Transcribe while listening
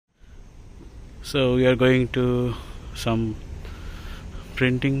So we are going to some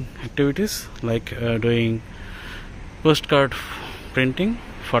printing activities like doing postcard printing,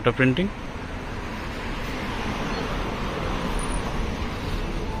 photo printing.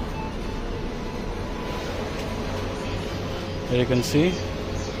 Here you can see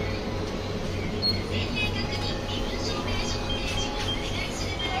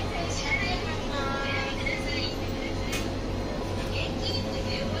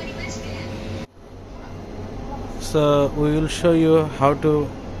so we will show you how to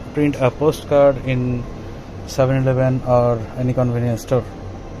print a postcard in 7-Eleven or any convenience store.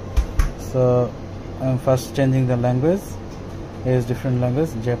 So I'm first changing the language. There is different language,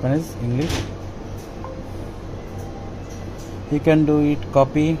 Japanese, English. You can do it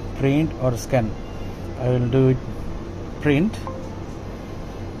copy, print or scan. I will do it print,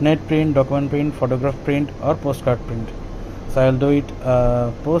 net print, document print, photograph print or postcard print. So I will do it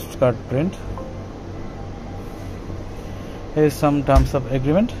postcard print. Here is some terms of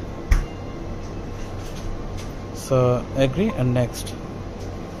agreement. So agree and next.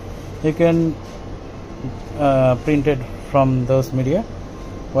 You can print it from those media,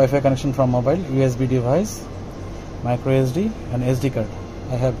 Wi-Fi connection from mobile, USB device, micro SD and SD card.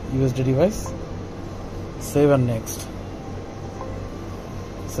 I have USB device. Save and next.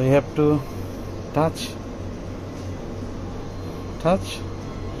 So you have to touch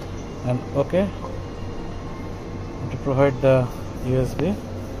and OK to provide the USB.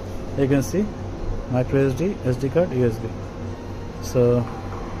 You can see micro SD, SD card, USB. So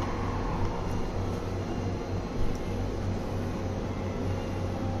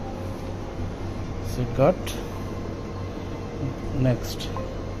got next.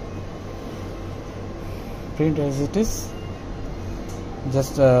 Print as it is.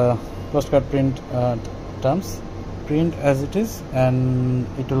 Just postcard print terms. Print as it is, and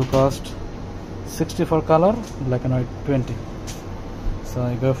it will cost 60 for color, black and white 20. So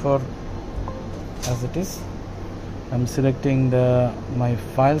I go for as it is. I'm selecting my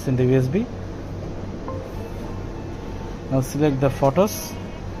files in the USB. Now select the photos.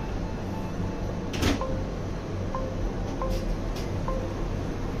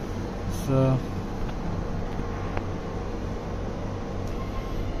 So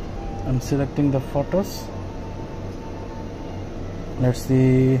I'm selecting the photos. Let's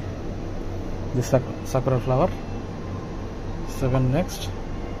see the sakura flower. 7 next.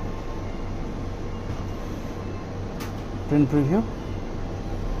 Print preview.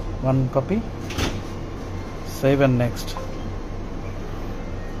 1 copy. Save and next.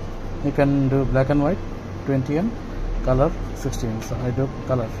 You can do black and white 20 and color 16. So I do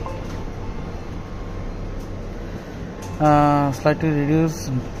color. Slightly reduce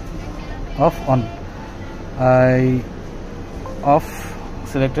off on. I off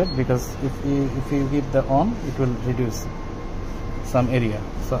selected because if you give the on, it will reduce some area.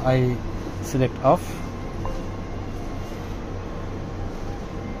 So I select off.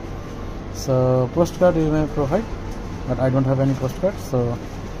 So postcard you may provide, but I don't have any postcard, so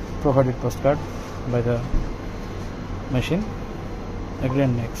provided postcard by the machine. Agree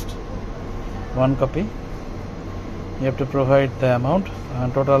and next. 1 copy. You have to provide the amount,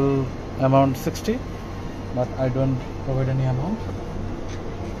 total amount 60, but I don't provide any amount.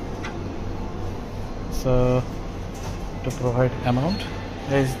 So to provide amount,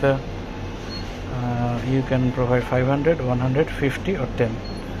 there is the you can provide 500, 150 or 10.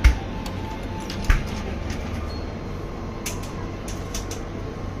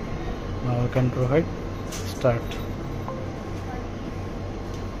 Now you can provide start.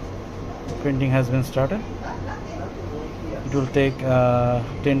 Printing has been started. It will take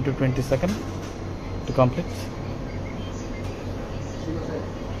 10 to 20 seconds to complete.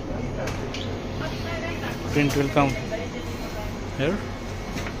 Print will come here.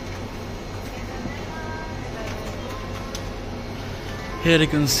 Here you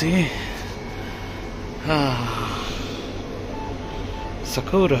can see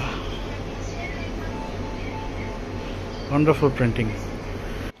Sakura. Wonderful printing.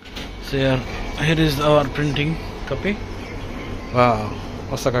 So here is our printing copy. Wow,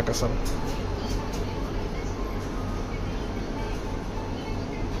 Osaka Kasal.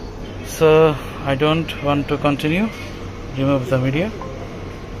 So I don't want to continue. Remove the media.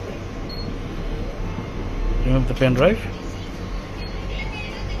 Remove the pen drive.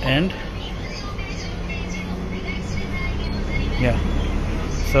 And yeah.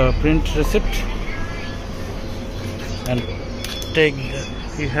 So print receipt. And take.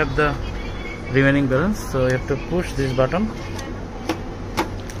 You have the remaining balance. So you have to push this button.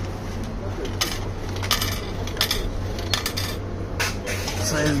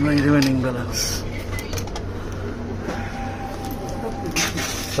 So Where is my remaining balance?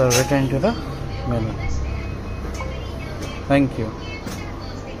 So return to the menu. Thank you.